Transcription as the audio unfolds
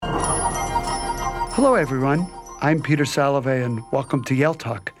Hello, everyone. I'm Peter Salovey, and welcome to Yale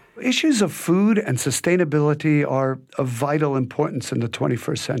Talk. Issues of food and sustainability are of vital importance in the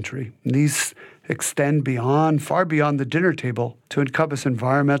 21st century. These extend far beyond the dinner table to encompass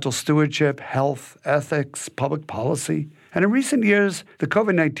environmental stewardship, health, ethics, public policy. And in recent years, the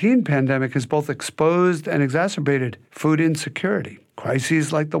COVID-19 pandemic has both exposed and exacerbated food insecurity.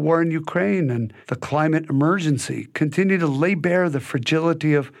 Crises like the war in Ukraine and the climate emergency continue to lay bare the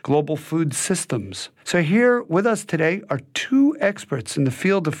fragility of global food systems. So here with us today are two experts in the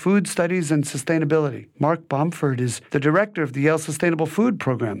field of food studies and sustainability. Mark Bomford is the director of the Yale Sustainable Food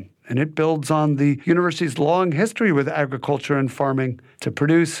Program, and it builds on the university's long history with agriculture and farming to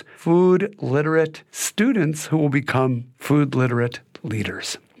produce food-literate students who will become food-literate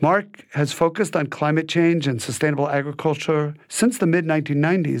leaders. Mark has focused on climate change and sustainable agriculture since the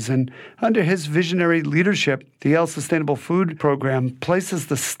mid-1990s, and under his visionary leadership, the Yale Sustainable Food Program places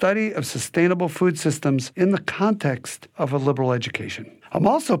the study of sustainable food systems in the context of a liberal education. I'm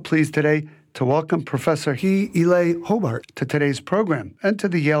also pleased today to welcome Professor Hee-Eli Hobart to today's program and to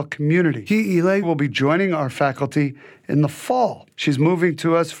the Yale community. Hee-Eli will be joining our faculty in the fall. She's moving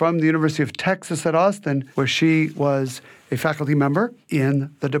to us from the University of Texas at Austin, where she was a faculty member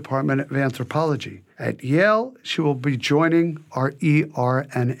in the Department of Anthropology. At Yale, she will be joining our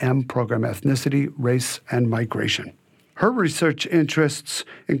ER&M program, Ethnicity, Race, and Migration. Her research interests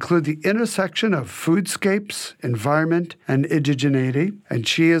include the intersection of foodscapes, environment, and indigeneity, and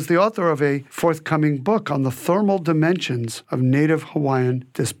she is the author of a forthcoming book on the thermal dimensions of Native Hawaiian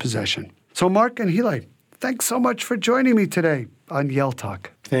dispossession. So Mark and Hee-Eli, thanks so much for joining me today on Yale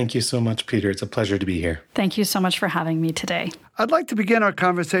Talk. Thank you so much, Peter. It's a pleasure to be here. Thank you so much for having me today. I'd like to begin our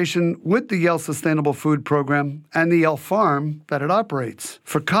conversation with the Yale Sustainable Food Program and the Yale Farm that it operates.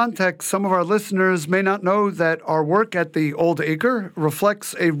 For context, some of our listeners may not know that our work at the Old Acre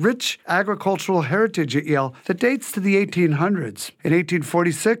reflects a rich agricultural heritage at Yale that dates to the 1800s. In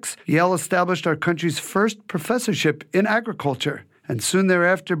 1846, Yale established our country's first professorship in agriculture, and soon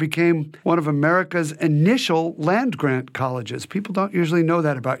thereafter became one of America's initial land-grant colleges. People don't usually know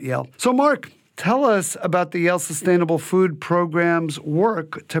that about Yale. So Mark, tell us about the Yale Sustainable Food Program's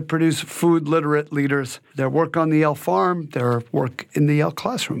work to produce food-literate leaders, their work on the Yale Farm, their work in the Yale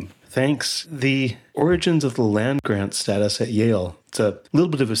classroom. Thanks. The origins of the land-grant status at Yale, it's a little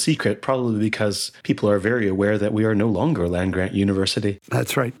bit of a secret, probably because people are very aware that we are no longer a land-grant university.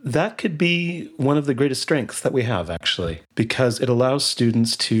 That's right. That could be one of the greatest strengths that we have, actually, because it allows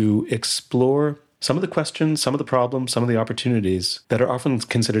students to explore some of the questions, some of the problems, some of the opportunities that are often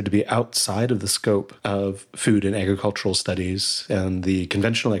considered to be outside of the scope of food and agricultural studies and the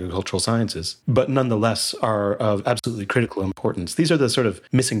conventional agricultural sciences, but nonetheless are of absolutely critical importance. These are the sort of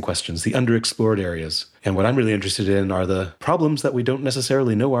missing questions, the underexplored areas. And what I'm really interested in are the problems that we don't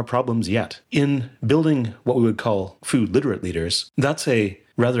necessarily know are problems yet. In building what we would call food literate leaders, that's a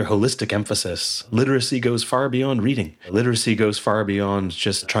rather holistic emphasis. Literacy goes far beyond reading. Literacy goes far beyond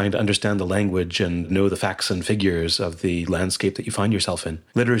just trying to understand the language and know the facts and figures of the landscape that you find yourself in.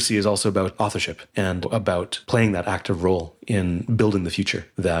 Literacy is also about authorship and about playing that active role in building the future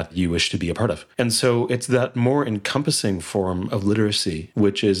that you wish to be a part of. And so it's that more encompassing form of literacy,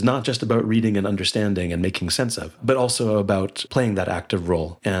 which is not just about reading and understanding and making sense of, but also about playing that active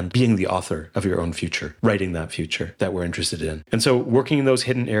role and being the author of your own future, writing that future that we're interested in. And so working in those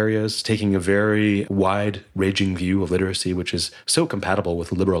hidden areas, taking a very wide-ranging view of literacy, which is so compatible with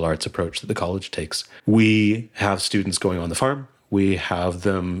the liberal arts approach that the college takes. We have students going on the farm. We have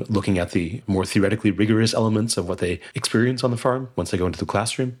them looking at the more theoretically rigorous elements of what they experience on the farm once they go into the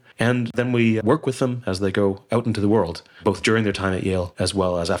classroom. And then we work with them as they go out into the world, both during their time at Yale as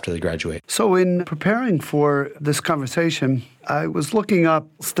well as after they graduate. So in preparing for this conversation, I was looking up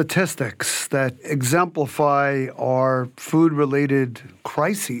statistics that exemplify our food-related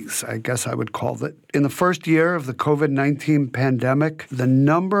crises, I guess I would call it. In the first year of the COVID-19 pandemic, the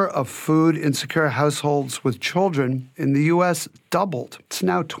number of food-insecure households with children in the U.S. doubled. It's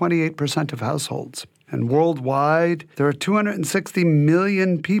now 28% of households. And worldwide, there are 260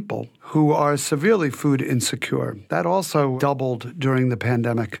 million people who are severely food insecure. That also doubled during the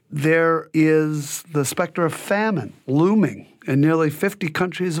pandemic. There is the specter of famine looming in nearly 50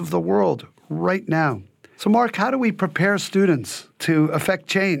 countries of the world right now. So, Mark, how do we prepare students to affect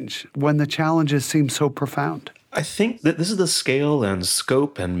change when the challenges seem so profound? I think that this is the scale and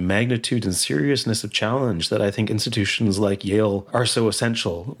scope and magnitude and seriousness of challenge that I think institutions like Yale are so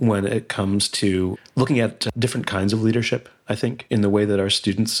essential when it comes to looking at different kinds of leadership, I think, in the way that our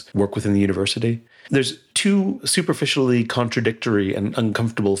students work within the university. There's two superficially contradictory and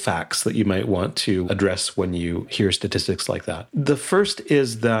uncomfortable facts that you might want to address when you hear statistics like that. The first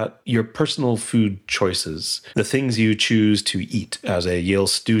is that your personal food choices, the things you choose to eat as a Yale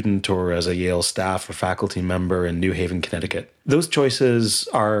student or as a Yale staff or faculty member in New Haven, Connecticut, those choices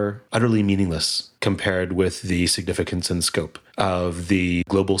are utterly meaningless compared with the significance and scope of the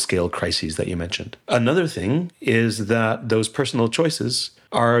global scale crises that you mentioned. Another thing is that those personal choices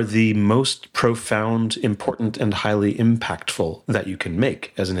are the most profound, important, and highly impactful that you can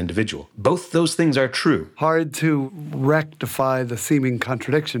make as an individual. Both those things are true. Hard to rectify the seeming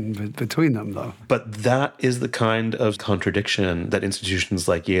contradiction between them, though. But that is the kind of contradiction that institutions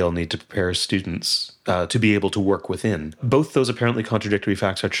like Yale need to prepare students to be able to work within. Both those apparently contradictory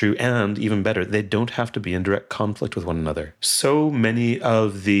facts are true, and even better, they don't have to be in direct conflict with one another. So many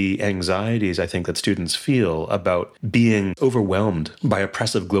of the anxieties I think that students feel about being overwhelmed by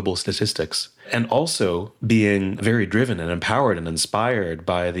oppressive global statistics, and also being very driven and empowered and inspired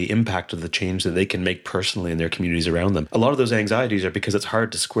by the impact of the change that they can make personally in their communities around them. A lot of those anxieties are because it's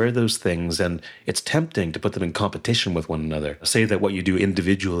hard to square those things, and it's tempting to put them in competition with one another. Say that what you do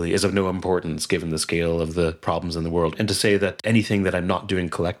individually is of no importance given the scale of the problems in the world, and to say that anything that I'm not doing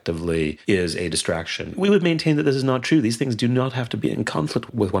collectively is a distraction. We would maintain that this is not true. These things do not have to be in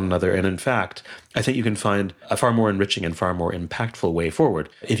conflict with one another, and in fact, I think you can find a far more enriching and far more impactful way forward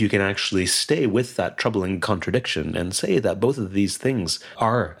if you can actually stay with that troubling contradiction and say that both of these things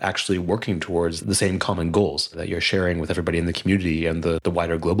are actually working towards the same common goals that you're sharing with everybody in the community and the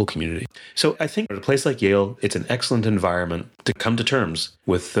wider global community. So I think at a place like Yale, it's an excellent environment to come to terms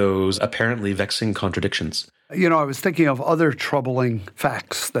with those apparently vexing contradictions. You know, I was thinking of other troubling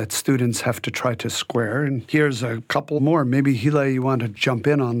facts that students have to try to square, and here's a couple more. Maybe, Hile, you want to jump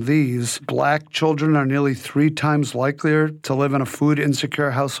in on these. Black children are nearly 3 times likelier to live in a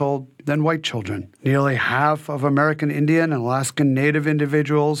food-insecure household than white children. Nearly half of American Indian and Alaskan Native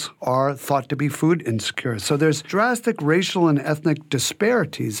individuals are thought to be food insecure. So there's drastic racial and ethnic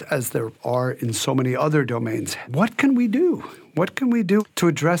disparities, as there are in so many other domains. What can we do? What can we do to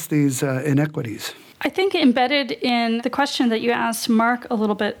address these inequities? I think embedded in the question that you asked Mark a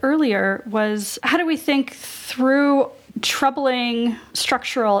little bit earlier was, how do we think through troubling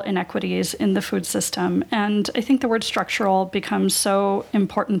structural inequities in the food system? And I think the word structural becomes so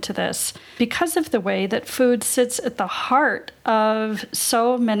important to this because of the way that food sits at the heart of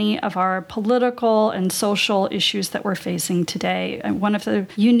so many of our political and social issues that we're facing today. And one of the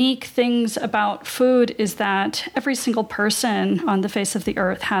unique things about food is that every single person on the face of the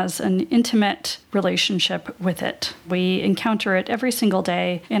earth has an intimate relationship with it. We encounter it every single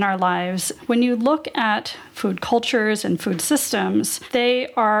day in our lives. When you look at food cultures and food systems,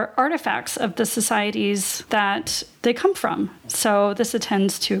 they are artifacts of the societies that they come from. So this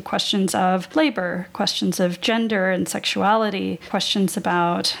attends to questions of labor, questions of gender and sexuality, questions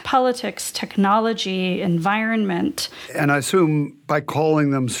about politics, technology, environment. And I assume by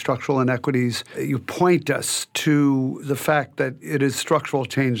calling them structural inequities, you point us to the fact that it is structural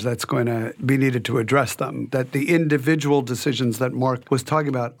change that's going to be needed to address them, that the individual decisions that Mark was talking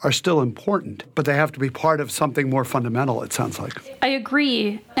about are still important, but they have to be part of something more fundamental, it sounds like. I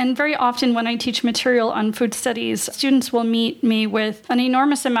agree. And very often when I teach material on food studies, students will meet me with an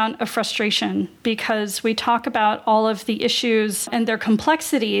enormous amount of frustration because we talk about all of the issues and their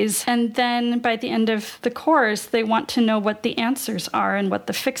complexities, and then by the end of the course, they want to know what the answers are and what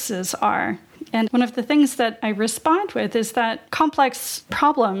the fixes are. And one of the things that I respond with is that complex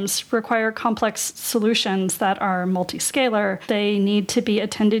problems require complex solutions that are multiscalar. They need to be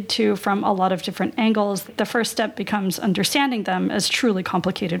attended to from a lot of different angles. The first step becomes understanding them as truly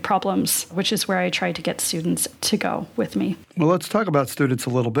complicated problems, which is where I try to get students to go with me. Well, let's talk about students a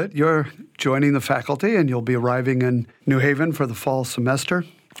little bit. You're joining the faculty and you'll be arriving in New Haven for the fall semester.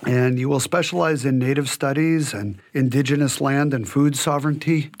 And you will specialize in Native studies and indigenous land and food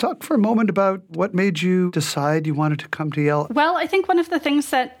sovereignty. Talk for a moment about what made you decide you wanted to come to Yale. Well, I think one of the things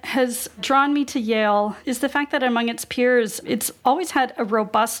that has drawn me to Yale is the fact that among its peers, it's always had a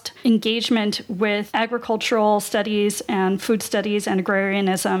robust engagement with agricultural studies and food studies and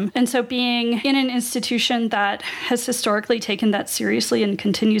agrarianism. And so being in an institution that has historically taken that seriously and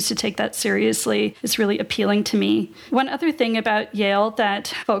continues to take that seriously is really appealing to me. One other thing about Yale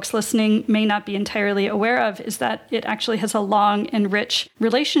that folks listening may not be entirely aware of is that that it actually has a long and rich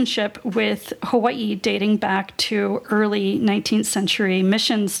relationship with Hawaii, dating back to early 19th century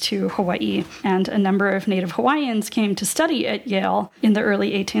missions to Hawaii. And a number of Native Hawaiians came to study at Yale in the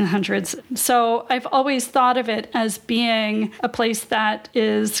early 1800s. So I've always thought of it as being a place that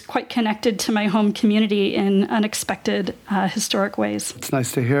is quite connected to my home community in unexpected historic ways. It's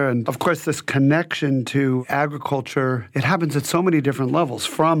nice to hear. And of course, this connection to agriculture, it happens at so many different levels,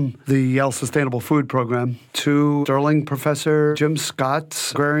 from the Yale Sustainable Food Program to Sterling Professor Jim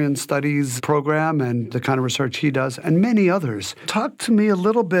Scott's Agrarian Studies program and the kind of research he does, and many others. Talk to me a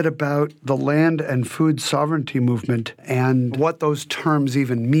little bit about the land and food sovereignty movement and what those terms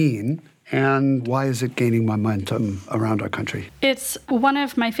even mean. And why is it gaining momentum around our country? It's one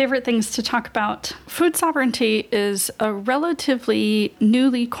of my favorite things to talk about. Food sovereignty is a relatively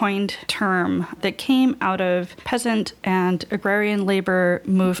newly coined term that came out of peasant and agrarian labor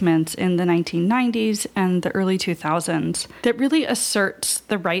movements in the 1990s and the early 2000s that really asserts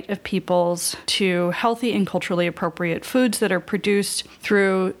the right of peoples to healthy and culturally appropriate foods that are produced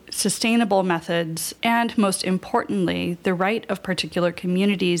through sustainable methods, and most importantly, the right of particular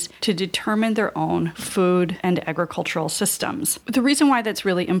communities to determine their own food and agricultural systems. The reason why that's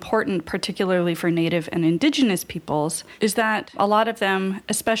really important, particularly for Native and Indigenous peoples, is that a lot of them,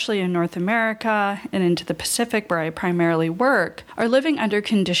 especially in North America and into the Pacific, where I primarily work, are living under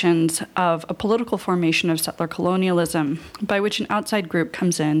conditions of a political formation of settler colonialism, by which an outside group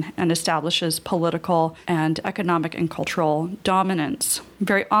comes in and establishes political and economic and cultural dominance.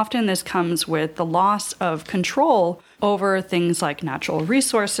 Very often this comes with the loss of control over things like natural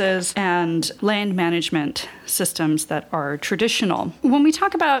resources and land management systems that are traditional. When we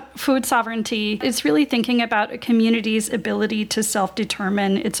talk about food sovereignty, it's really thinking about a community's ability to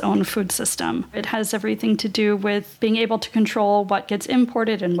self-determine its own food system. It has everything to do with being able to control what gets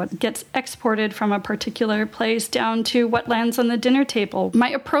imported and what gets exported from a particular place, down to what lands on the dinner table. My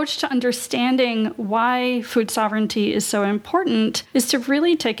approach to understanding why food sovereignty is so important is to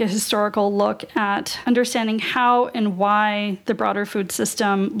really take a historical look at understanding how and why the broader food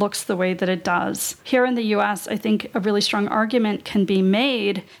system looks the way that it does. Here in the U.S., I think a really strong argument can be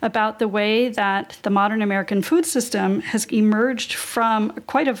made about the way that the modern American food system has emerged from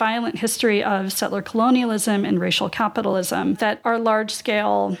quite a violent history of settler colonialism and racial capitalism, that our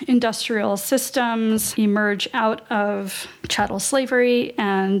large-scale industrial systems emerge out of chattel slavery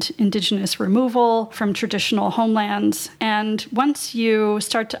and indigenous removal from traditional homelands. And once you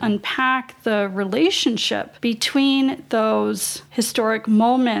start to unpack the relationship between those historic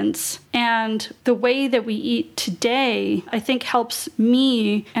moments and the way that we eat today, I think helps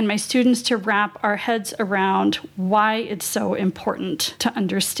me and my students to wrap our heads around why it's so important to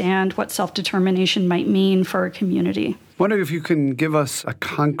understand what self-determination might mean for a community. Wondering if you can give us a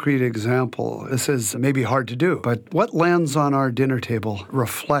concrete example. This is maybe hard to do, but what lands on our dinner table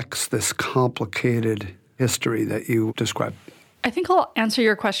reflects this complicated history that you described? I think I'll answer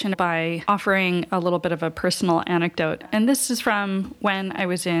your question by offering a little bit of a personal anecdote. And this is from when I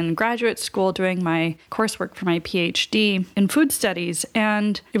was in graduate school doing my coursework for my PhD in food studies.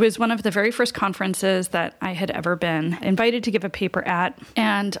 And it was one of the very first conferences that I had ever been invited to give a paper at.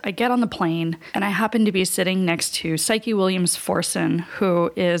 And I get on the plane, and I happen to be sitting next to Psyche Williams Forson,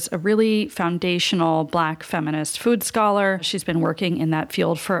 who is a really foundational Black feminist food scholar. She's been working in that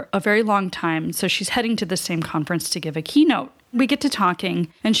field for a very long time. So she's heading to the same conference to give a keynote. We get to talking,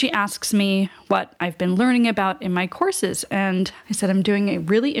 and she asks me what I've been learning about in my courses. And I said, I'm doing a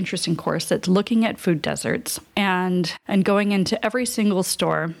really interesting course that's looking at food deserts and going into every single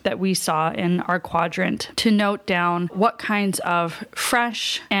store that we saw in our quadrant to note down what kinds of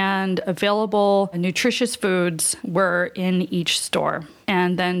fresh and available nutritious foods were in each store,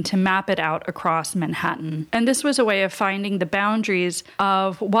 and then to map it out across Manhattan. And this was a way of finding the boundaries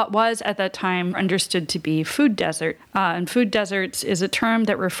of what was at that time understood to be food desert. And food deserts is a term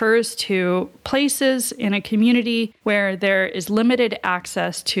that refers to places in a community where there is limited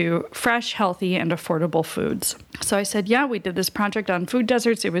access to fresh, healthy, and affordable foods. So I said, yeah, we did this project on food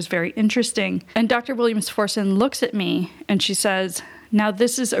deserts. It was very interesting. And Dr. Williams Forson looks at me and she says, now,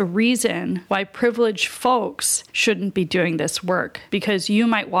 this is a reason why privileged folks shouldn't be doing this work, because you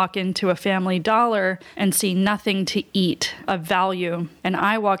might walk into a Family Dollar and see nothing to eat of value. And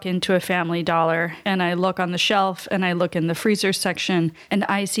I walk into a Family Dollar and I look on the shelf and I look in the freezer section and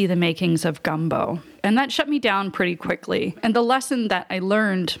I see the makings of gumbo. And that shut me down pretty quickly. And the lesson that I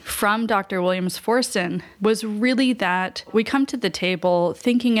learned from Dr. Williams-Forson was really that we come to the table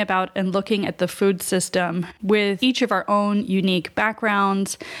thinking about and looking at the food system with each of our own unique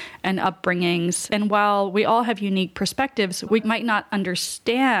backgrounds and upbringings. And while we all have unique perspectives, we might not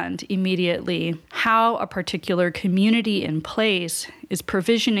understand immediately how a particular community in place is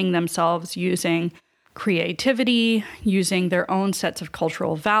provisioning themselves using creativity, using their own sets of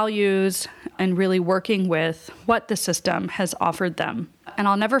cultural values, and really working with what the system has offered them. And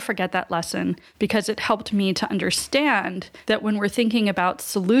I'll never forget that lesson because it helped me to understand that when we're thinking about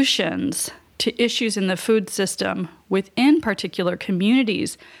solutions to issues in the food system within particular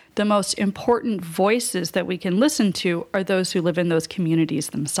communities, the most important voices that we can listen to are those who live in those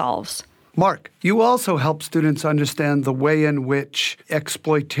communities themselves. Mark, you also help students understand the way in which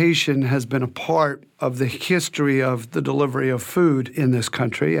exploitation has been a part of the history of the delivery of food in this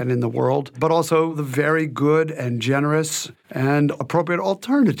country and in the world, but also the very good and generous and appropriate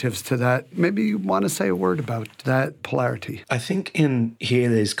alternatives to that. Maybe you want to say a word about that polarity. I think in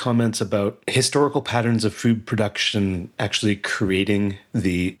Hilei's comments about historical patterns of food production actually creating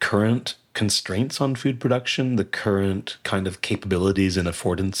the current constraints on food production, the current kind of capabilities and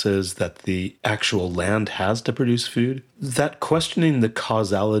affordances that the actual land has to produce food. That questioning the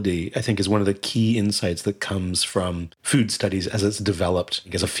causality, I think, is one of the key insights that comes from food studies as it's developed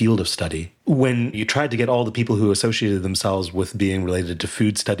as a field of study. When you tried to get all the people who associated themselves with being related to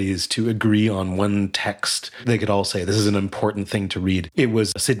food studies to agree on one text, they could all say, this is an important thing to read. It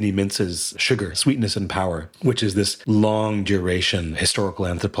was Sidney Mintz's Sugar, Sweetness and Power, which is this long duration historical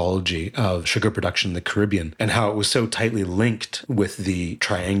anthropology of sugar production in the Caribbean and how it was so tightly linked with the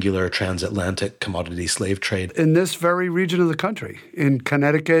triangular transatlantic commodity slave trade. In this very region of the country, in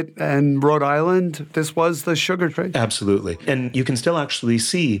Connecticut and Rhode Island, this was the sugar trade. Absolutely. And you can still actually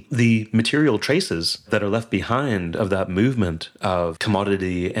see the material traces that are left behind of that movement of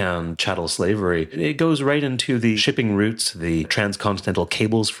commodity and chattel slavery. It goes right into the shipping routes, the transcontinental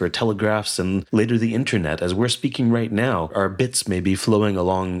cables for telegraphs, and later the internet. As we're speaking right now, our bits may be flowing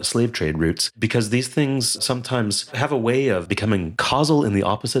along slave trade routes because these things sometimes have a way of becoming causal in the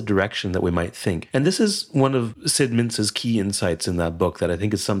opposite direction that we might think. And this is one of Sid Mintz's key insights in that book that I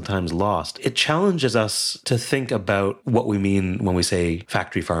think is sometimes lost. It challenges us to think about what we mean when we say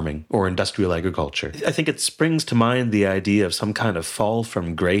factory farming or industrial agriculture. I think it springs to mind the idea of some kind of fall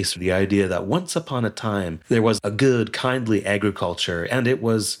from grace, the idea that once upon a time there was a good, kindly agriculture and it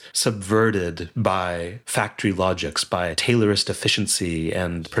was subverted by factory logics, by Taylorist efficiency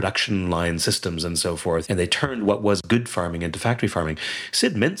and production line systems and so forth, and they turned what was good farming into factory farming.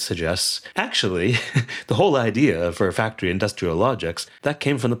 Sid Mintz suggests, actually, the whole idea for factory industrial logics, that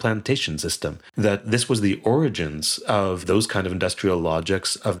came from the plantation system, that this was the origins of those kind of industrial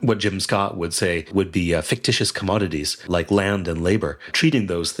logics of what Jim Scott would say would be fictitious commodities like land and labor, treating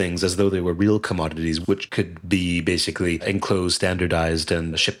those things as though they were real commodities which could be basically enclosed, standardized,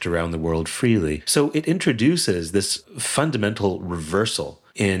 and shipped around the world freely. So it introduces this fundamental reversal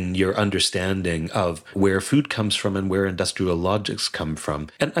in your understanding of where food comes from and where industrial logics come from.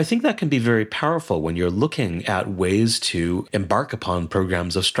 And I think that can be very powerful when you're looking at ways to embark upon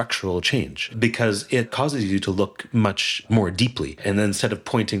programs of structural change, because it causes you to look much more deeply. And then instead of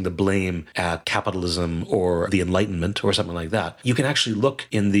pointing the blame at capitalism or the Enlightenment or something like that, you can actually look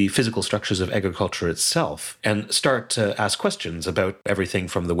in the physical structures of agriculture itself and start to ask questions about everything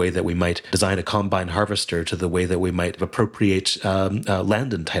from the way that we might design a combine harvester to the way that we might appropriate land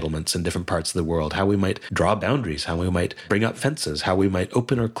entitlements in different parts of the world, how we might draw boundaries, how we might bring up fences, how we might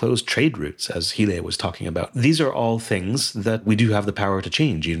open or close trade routes, as Hilei was talking about. These are all things that we do have the power to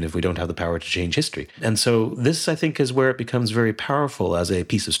change, even if we don't have the power to change history. And so this, I think, is where it becomes very powerful as a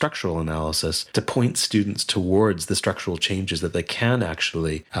piece of structural analysis to point students towards the structural changes that they can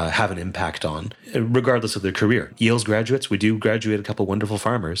actually have an impact on, regardless of their career. Yale's graduates, we do graduate a couple wonderful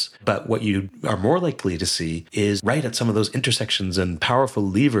farmers, but what you are more likely to see is right at some of those intersections and powerful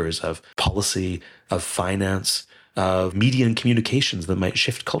levers of policy, of finance, of media and communications that might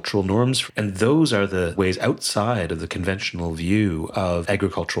shift cultural norms. And those are the ways outside of the conventional view of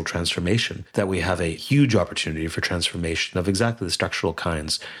agricultural transformation that we have a huge opportunity for transformation of exactly the structural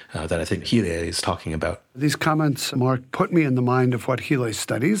kinds that I think Hilei is talking about. These comments, Mark, put me in the mind of what Hilei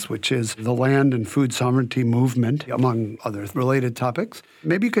studies, which is the land and food sovereignty movement, among other related topics.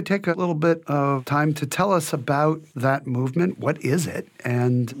 Maybe you could take a little bit of time to tell us about that movement. What is it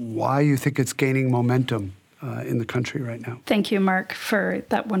and why you think it's gaining momentum in the country right now? Thank you, Mark, for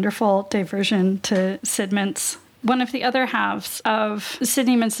that wonderful diversion to Sid Mintz. One of the other halves of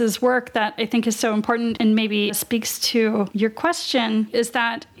Sydney Mintz's work that I think is so important and maybe speaks to your question is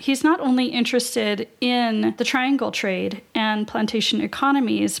that he's not only interested in the triangle trade and plantation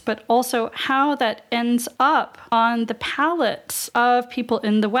economies, but also how that ends up on the palates of people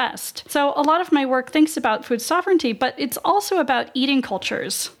in the West. So a lot of my work thinks about food sovereignty, but it's also about eating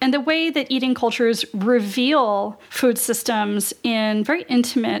cultures and the way that eating cultures reveal food systems in very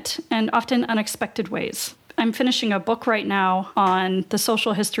intimate and often unexpected ways. I'm finishing a book right now on the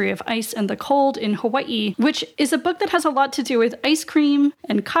social history of ice and the cold in Hawaii, which is a book that has a lot to do with ice cream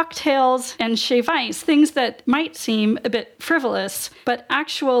and cocktails and shave ice, things that might seem a bit frivolous. But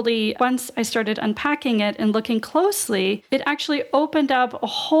actually, once I started unpacking it and looking closely, it actually opened up a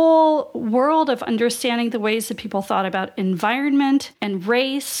whole world of understanding the ways that people thought about environment and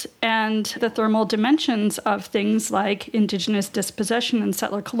race and the thermal dimensions of things like indigenous dispossession and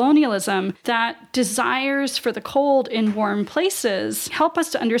settler colonialism, that desires for the cold in warm places help us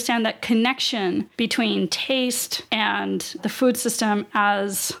to understand that connection between taste and the food system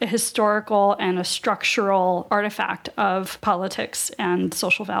as a historical and a structural artifact of politics and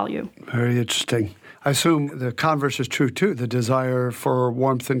social value. Very interesting. I assume the converse is true, too. The desire for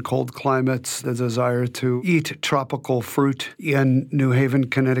warmth in cold climates, the desire to eat tropical fruit in New Haven,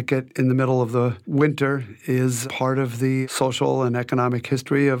 Connecticut in the middle of the winter is part of the social and economic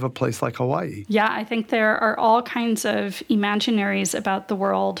history of a place like Hawaii. Yeah, I think there are all kinds of imaginaries about the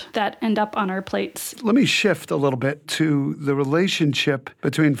world that end up on our plates. Let me shift a little bit to the relationship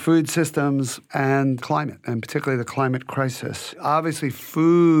between food systems and climate, and particularly the climate crisis. Obviously,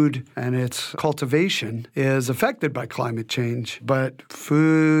 food and its cultivation is affected by climate change, but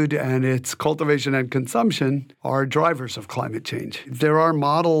food and its cultivation and consumption are drivers of climate change. There are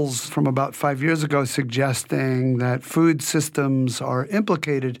models from about 5 years ago suggesting that food systems are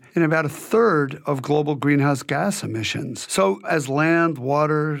implicated in about a third of global greenhouse gas emissions. So as land,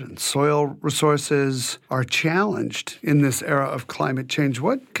 water, and soil resources are challenged in this era of climate change,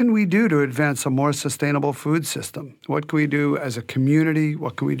 what can we do to advance a more sustainable food system? What can we do as a community?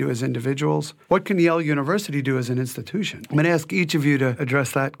 What can we do as individuals? What can Yale University do as an institution? I'm going to ask each of you to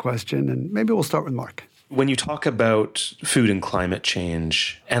address that question, and maybe we'll start with Mark. When you talk about food and climate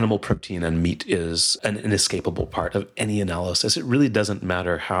change, animal protein and meat is an inescapable part of any analysis. It really doesn't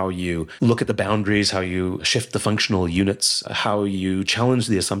matter how you look at the boundaries, how you shift the functional units, how you challenge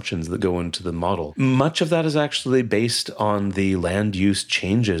the assumptions that go into the model. Much of that is actually based on the land use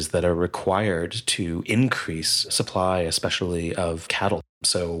changes that are required to increase supply, especially of cattle.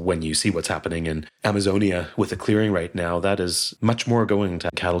 So when you see what's happening in Amazonia with the clearing right now, that is much more going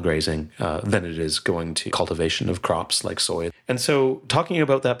to cattle grazing than it is going to cultivation of crops like soy. And so talking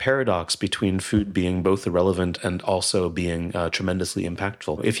about that paradox between food being both irrelevant and also being tremendously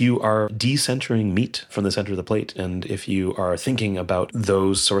impactful. If you are decentering meat from the center of the plate, and if you are thinking about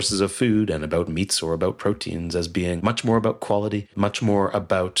those sources of food and about meats or about proteins as being much more about quality, much more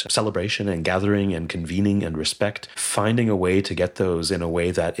about celebration and gathering and convening and respect, finding a way to get those in a way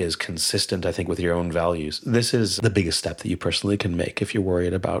that is consistent, I think, with your own values. This is the biggest step that you personally can make if you're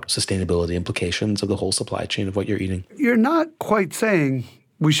worried about sustainability implications of the whole supply chain of what you're eating. You're not quite saying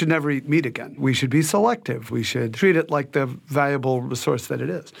we should never eat meat again. We should be selective. We should treat it like the valuable resource that it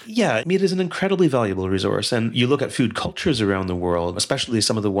is. Yeah, meat is an incredibly valuable resource. And you look at food cultures around the world, especially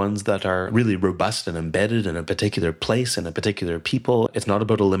some of the ones that are really robust and embedded in a particular place and a particular people. It's not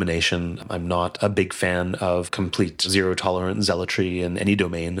about elimination. I'm not a big fan of complete zero tolerant zealotry in any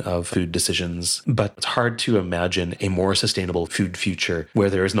domain of food decisions. But it's hard to imagine a more sustainable food future where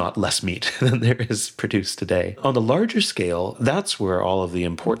there is not less meat than there is produced today. On the larger scale, that's where all of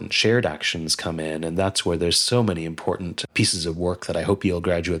the important shared actions come in, and that's where there's so many important pieces of work that I hope Yale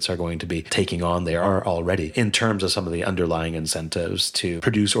graduates are going to be taking on. They are already, in terms of some of the underlying incentives to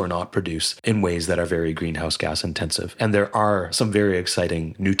produce or not produce in ways that are very greenhouse gas intensive. And there are some very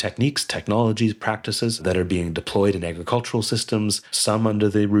exciting new techniques, technologies, practices that are being deployed in agricultural systems, some under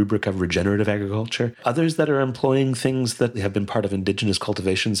the rubric of regenerative agriculture, others that are employing things that have been part of indigenous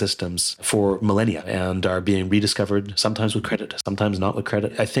cultivation systems for millennia and are being rediscovered, sometimes with credit, sometimes not with credit.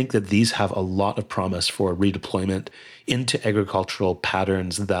 I think that these have a lot of promise for redeployment into agricultural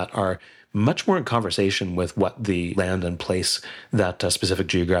patterns that are much more in conversation with what the land and place, that specific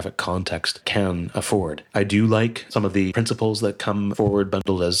geographic context can afford. I do like some of the principles that come forward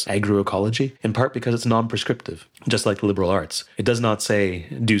bundled as agroecology, in part because it's non-prescriptive, just like the liberal arts. It does not say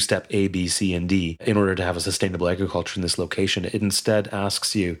do step A, B, C, and D in order to have a sustainable agriculture in this location. It instead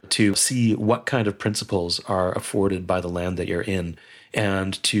asks you to see what kind of principles are afforded by the land that you're in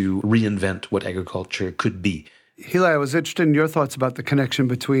and to reinvent what agriculture could be. Hila, I was interested in your thoughts about the connection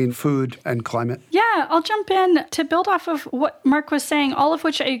between food and climate. Yeah, I'll jump in to build off of what Mark was saying, all of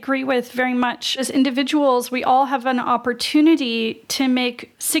which I agree with very much. As individuals, we all have an opportunity to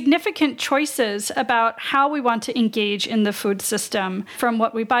make significant choices about how we want to engage in the food system, from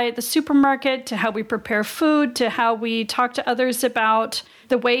what we buy at the supermarket to how we prepare food to how we talk to others about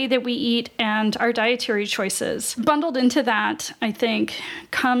the way that we eat and our dietary choices. Bundled into that, I think,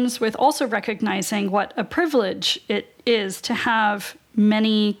 comes with also recognizing what a privilege it is to have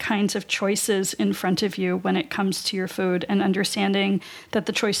many kinds of choices in front of you when it comes to your food, and understanding that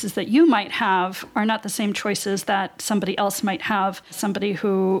the choices that you might have are not the same choices that somebody else might have, somebody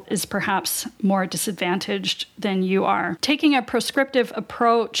who is perhaps more disadvantaged than you are. Taking a prescriptive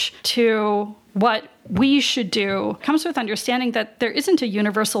approach to what we should do comes with understanding that there isn't a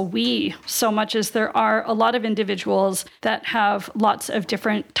universal we so much as there are a lot of individuals that have lots of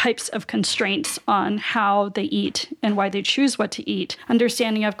different types of constraints on how they eat and why they choose what to eat.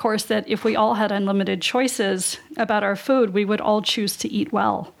 Understanding, of course, that if we all had unlimited choices about our food, we would all choose to eat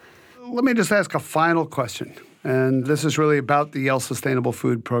well. Let me just ask a final question. And this is really about the Yale Sustainable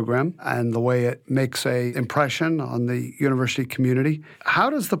Food Program and the way it makes an impression on the university community. How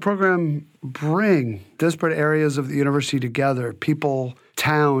does the program bring disparate areas of the university together, people,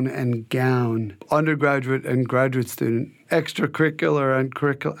 town and gown, undergraduate and graduate student, extracurricular and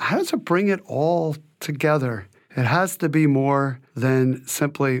curricular? How does it bring it all together? It has to be more than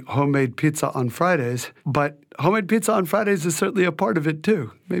simply homemade pizza on Fridays, but homemade pizza on Fridays is certainly a part of it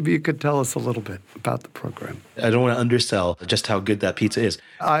too. Maybe you could tell us a little bit about the program. I don't want to undersell just how good that pizza is.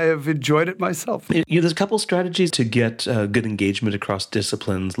 I have enjoyed it myself. There's a couple strategies to get good engagement across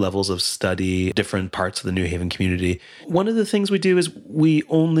disciplines, levels of study, different parts of the New Haven community. One of the things we do is we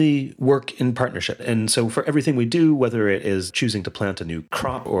only work in partnership. And so for everything we do, whether it is choosing to plant a new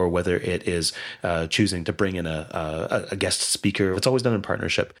crop or whether it is choosing to bring in a guest speaker, it's always done in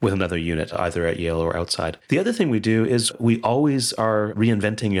partnership with another unit, either at Yale or outside. The other thing we do is we always are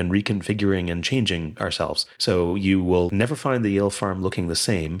reinventing and reconfiguring and changing ourselves. So you will never find the Yale farm looking the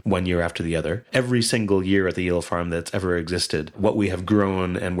same one year after the other. Every single year at the Yale farm that's ever existed, what we have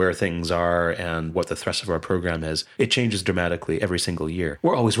grown and where things are and what the thrust of our program is, it changes dramatically every single year.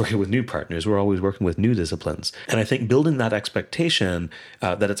 We're always working with new partners. We're always working with new disciplines. And I think building that expectation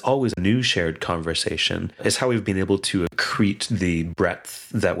that it's always a new shared conversation is how we've been able to accrete the breadth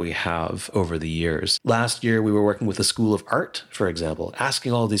that we have over the years. Last year, we were working with the School of Art, for example,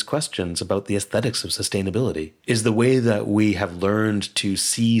 asking all these questions about the aesthetics of sustainability. Is the way that we have learned to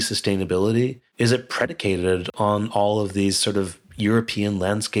see sustainability, is it predicated on all of these sort of European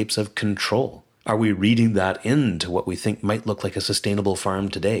landscapes of control? Are we reading that into what we think might look like a sustainable farm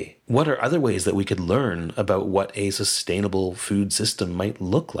today? What are other ways that we could learn about what a sustainable food system might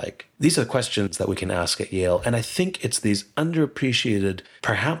look like? These are questions that we can ask at Yale, and I think it's these underappreciated,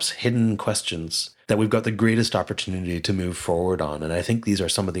 perhaps hidden questions that we've got the greatest opportunity to move forward on. And I think these are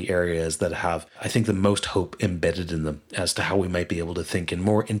some of the areas that have, I think, the most hope embedded in them as to how we might be able to think in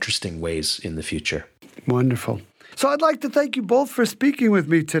more interesting ways in the future. Wonderful. So I'd like to thank you both for speaking with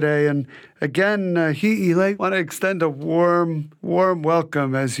me today. And again, Hila, I want to extend a warm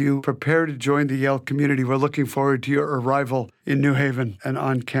welcome as you prepare to join the Yale community. We're looking forward to your arrival in New Haven and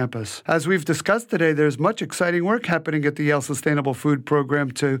on campus. As we've discussed today, there's much exciting work happening at the Yale Sustainable Food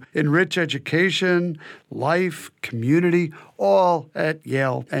Program to enrich education, life, community, all at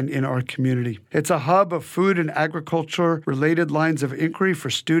Yale and in our community. It's a hub of food and agriculture-related lines of inquiry for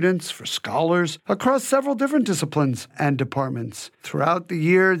students, for scholars, across several different disciplines and departments. Throughout the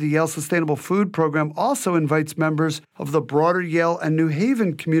year, the Yale Sustainable Food Program also invites members of the broader Yale and New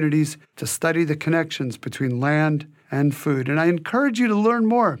Haven communities to study the connections between land and food. And I encourage you to learn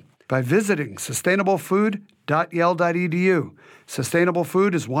more by visiting sustainablefood.yale.edu. Sustainable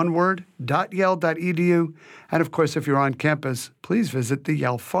food is one word, .yale.edu. And of course, if you're on campus, please visit the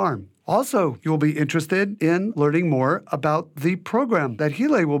Yale Farm. Also, you'll be interested in learning more about the program that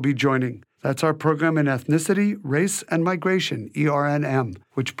Hila will be joining. That's our program in Ethnicity, Race, and Migration, ERNM,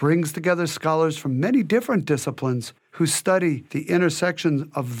 which brings together scholars from many different disciplines who study the intersections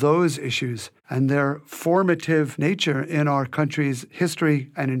of those issues and their formative nature in our country's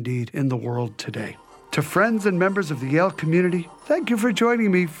history and indeed in the world today. To friends and members of the Yale community, thank you for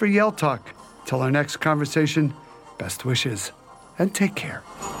joining me for Yale Talk. Till our next conversation, best wishes and take care.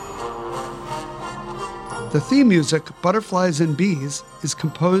 The theme music, Butterflies and Bees, is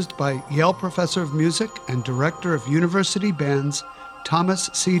composed by Yale Professor of Music and Director of University Bands, Thomas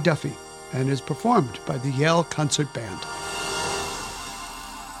C. Duffy, and is performed by the Yale Concert Band.